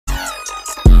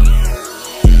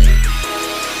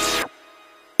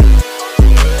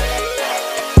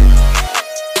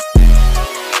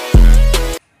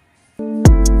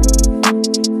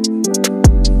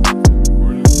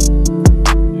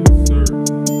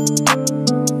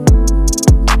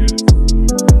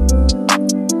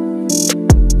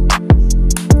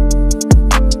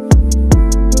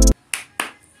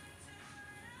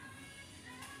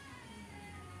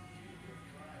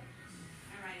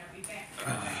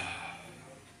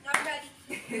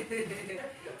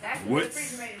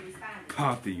What's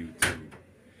poppin', YouTube?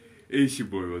 It's your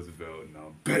boy Roosevelt, and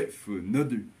I'm back for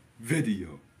another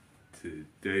video.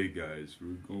 Today, guys,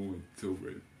 we're going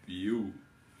to review.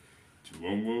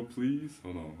 Drum roll, please.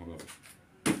 Hold on.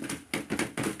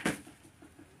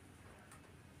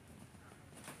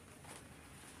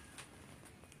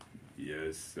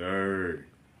 Yes, sir.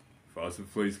 Frosted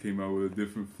Flakes came out with a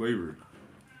different flavor.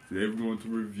 Today, we're going to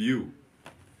review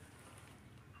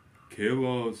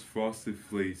Kellogg's Frosted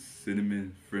Flakes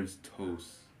Cinnamon French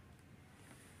Toast.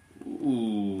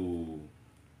 Ooh.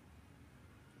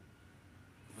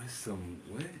 What? I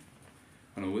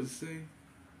don't know, what does it say?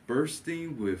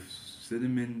 Bursting with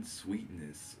cinnamon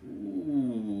sweetness.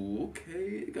 Ooh,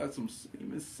 okay. It got some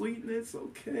cinnamon sweetness.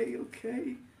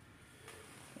 Okay.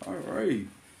 Alright.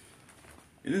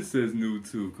 And it says new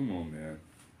too. Come on, man.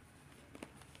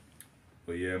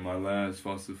 But yeah, my last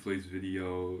Frosted Flakes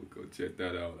video, go check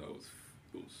that out. It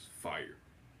was fire.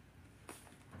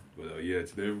 But yeah,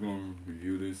 today we're gonna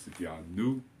review this. If y'all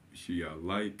new, be sure y'all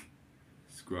like,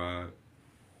 subscribe,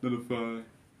 notify.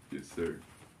 Yes, sir.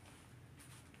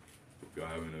 Hope y'all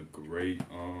having a great,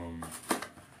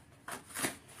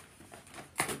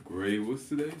 what's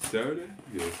today? Saturday?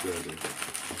 Yeah, Saturday.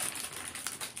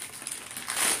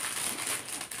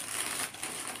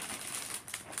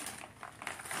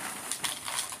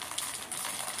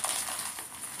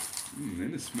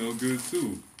 And it smell good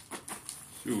too.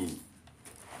 Shoot.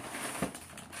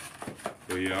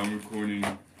 But yeah, I'm recording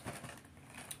a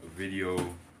video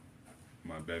on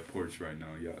my back porch right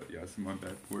now. Y'all see my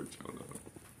back porch? Hold up.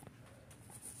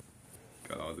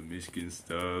 Got all the Michigan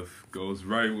stuff. Goes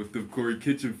right with the Corey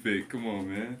kitchen fit. Come on,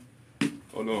 man.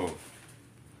 Hold on.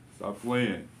 Stop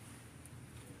playing.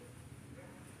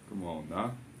 Come on,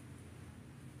 now.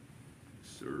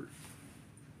 Sir.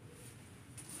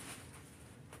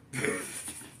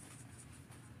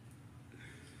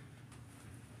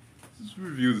 Just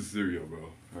review the cereal,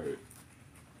 bro. Alright.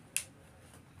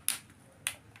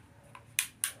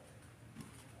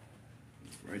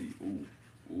 Ready. Ooh.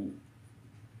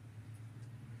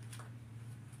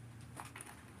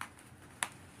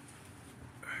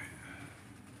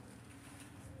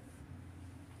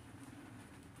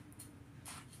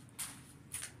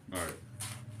 Alright.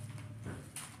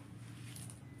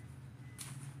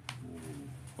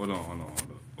 Hold on.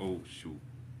 Oh, shoot.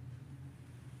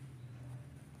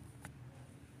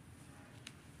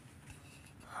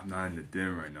 I'm not in the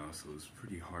den right now, so it's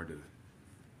pretty hard to,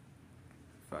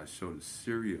 if I show the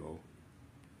cereal.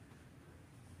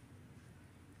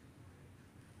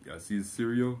 Y'all see the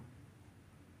cereal?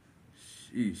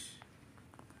 Sheesh.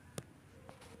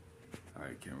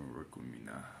 Alright, camera, work with me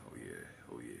now. Oh yeah,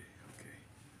 okay.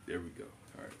 There we go.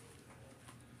 Alright.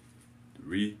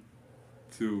 3,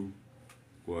 2,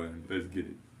 1, let's get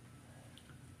it.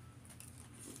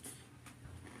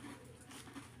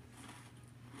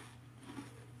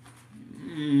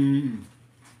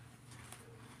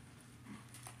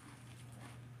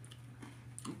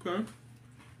 Okay.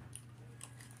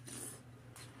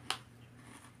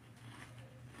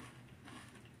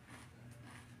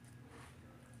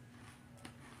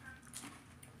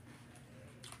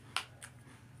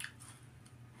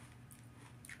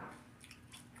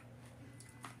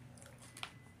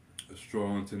 A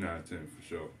strong 10 out of 10 for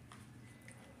sure.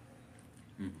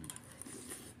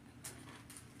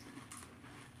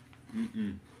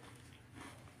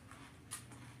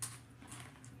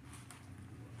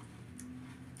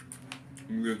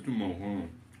 Let me get some more, hold on.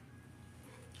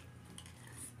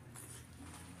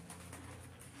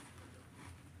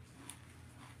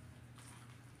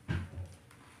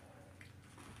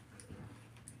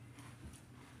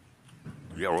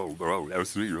 Yeah, bro,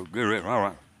 that's real good, all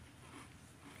right.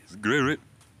 It's great.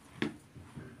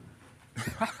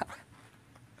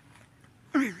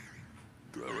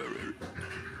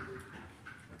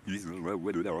 He's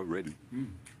ready already.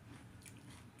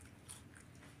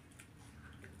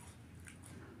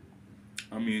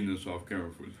 I'm eating this off camera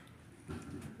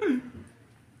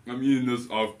I'm eating this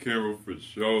off camera for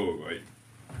sure. Like,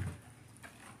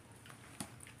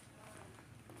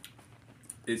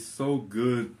 it's so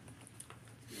good.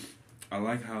 I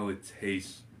like how it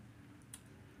tastes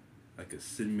like a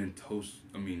cinnamon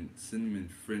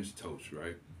French toast,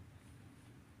 right?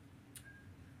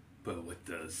 But with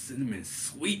the cinnamon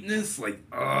sweetness, like,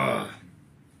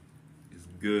 it's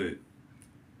good.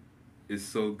 It's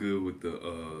so good with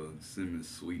the cinnamon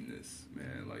sweetness,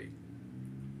 man. Like,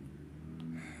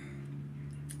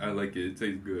 I like it. It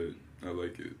tastes good. I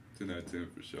like it. 10 out of 10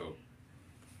 for sure.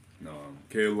 No,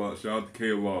 Kellogg. Shout out to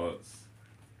Kellogg's.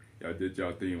 Y'all did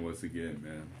y'all thing once again,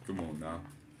 man. Come on now.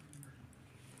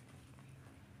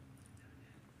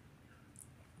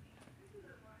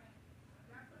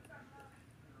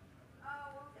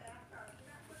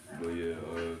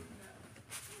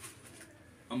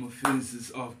 finish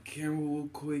this off camera real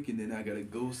quick, and then I gotta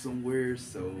go somewhere.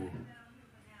 So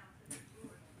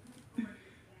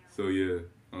yeah,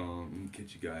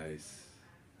 catch you guys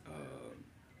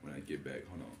when I get back.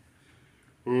 Hold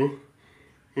on.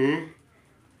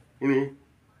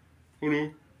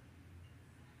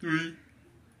 3,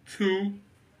 2,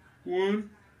 1.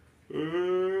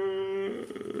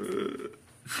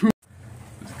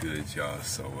 What's good, y'all?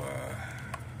 So hold on.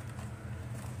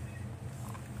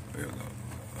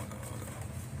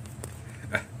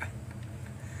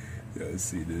 Yeah, let's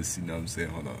see this. You know what I'm saying?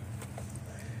 Hold on.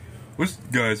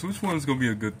 Which one's gonna be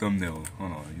a good thumbnail?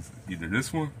 Hold on. Either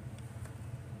this one.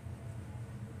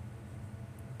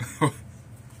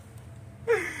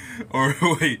 or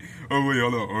wait,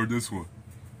 hold on. Or this one.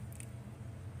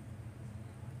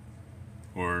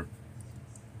 Or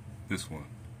this one.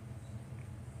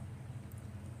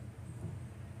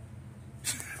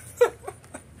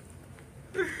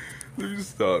 Let me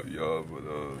stop, y'all.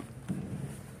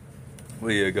 But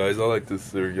yeah, guys, I like to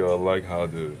serve y'all. I like how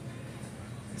the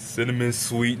cinnamon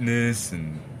sweetness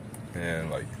and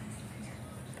like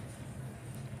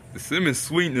the cinnamon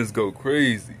sweetness go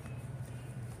crazy.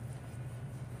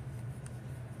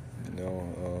 You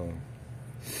know,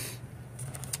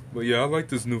 but yeah, I like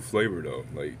this new flavor though,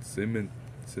 like cinnamon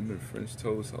French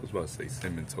toast. I was about to say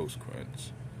cinnamon toast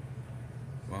crunch.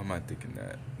 Why am I thinking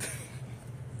that?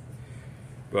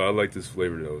 But I like this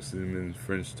flavor though, cinnamon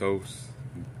French toast,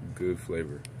 good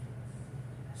flavor,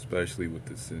 especially with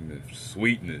the cinnamon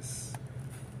sweetness.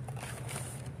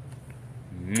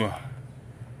 Mwah.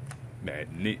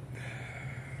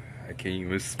 I can't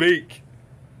even speak.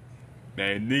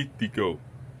 Magnifico.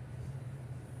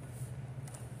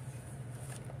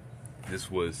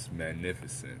 This was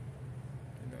magnificent.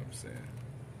 You know what I'm saying?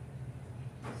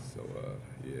 So,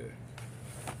 yeah.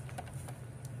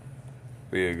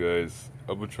 But yeah, guys,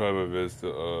 I'm gonna try my best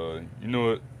to, you know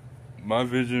what? My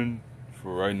vision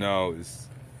for right now is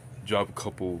drop a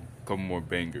couple more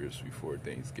bangers before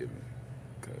Thanksgiving.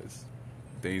 Because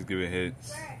Thanksgiving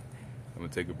hits, I'm gonna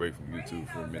take a break from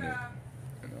YouTube for a minute.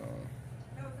 And,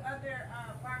 those other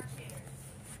bar chairs.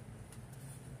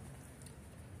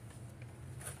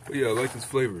 But yeah, I like this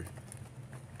flavor.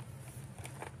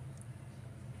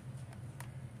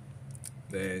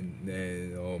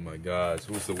 Then, oh my gosh,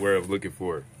 what's the word I'm looking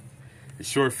for? It's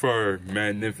short for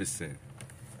magnificent.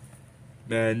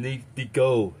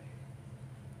 Magnifico.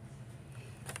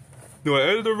 No,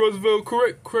 Editor Roosevelt,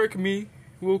 correct me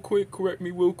real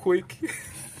quick.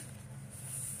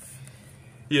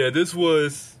 Yeah, this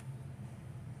was.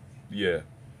 Yeah.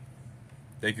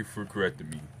 Thank you for correcting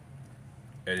me.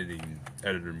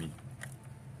 Editor me.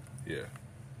 Yeah.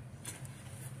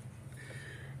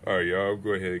 Alright, y'all, I'll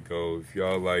go ahead and go. If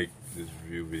y'all like this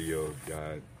review video, if y'all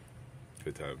had a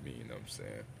good time with me, you know what I'm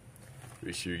saying?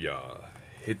 Make sure y'all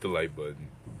hit the like button,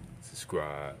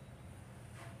 subscribe,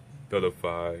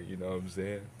 notify, you know what I'm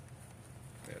saying?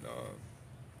 And,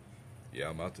 yeah,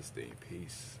 I'm out to stay in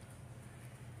peace.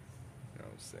 You know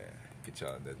what I'm saying? Get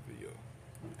y'all in that video.